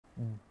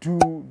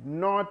do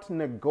not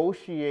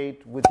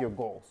negotiate with your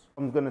goals.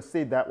 I'm going to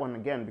say that one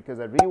again because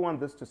I really want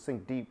this to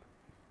sink deep.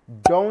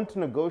 Don't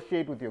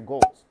negotiate with your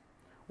goals.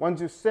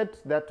 Once you set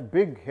that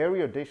big,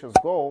 hairy, audacious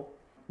goal,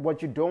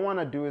 what you don't want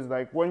to do is,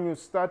 like, when you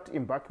start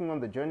embarking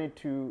on the journey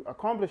to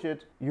accomplish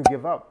it, you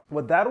give up.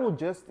 What that will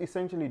just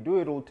essentially do,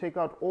 it will take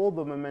out all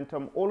the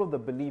momentum, all of the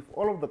belief,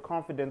 all of the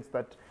confidence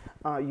that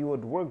you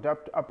had worked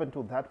up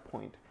until that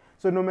point.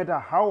 So no matter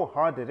how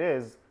hard it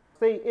is,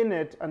 stay in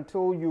it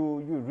until you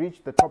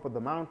reach the top of the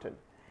mountain.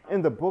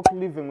 In the book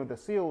Living with the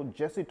Seal,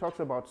 Jesse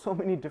talks about so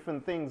many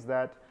different things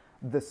that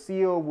the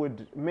seal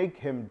would make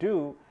him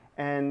do.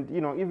 And,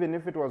 even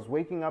if it was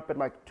waking up at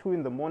like 2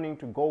 in the morning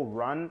to go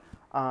run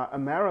a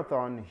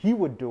marathon, he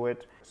would do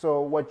it.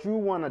 So what you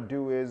want to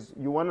do is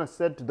you want to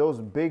set those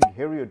big,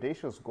 hairy,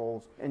 audacious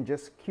goals and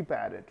just keep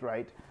at it,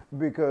 right?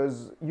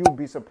 Because you'll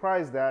be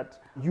surprised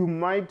that you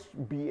might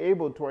be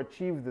able to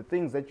achieve the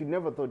things that you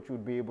never thought you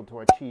would be able to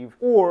achieve.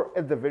 Or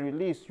at the very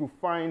least, you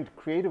find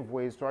creative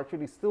ways to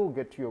actually still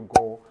get to your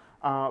goal.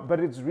 But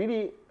it's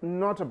really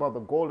not about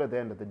the goal at the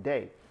end of the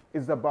day.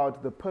 It's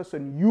about the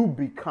person you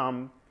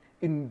become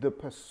in the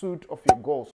pursuit of your goals.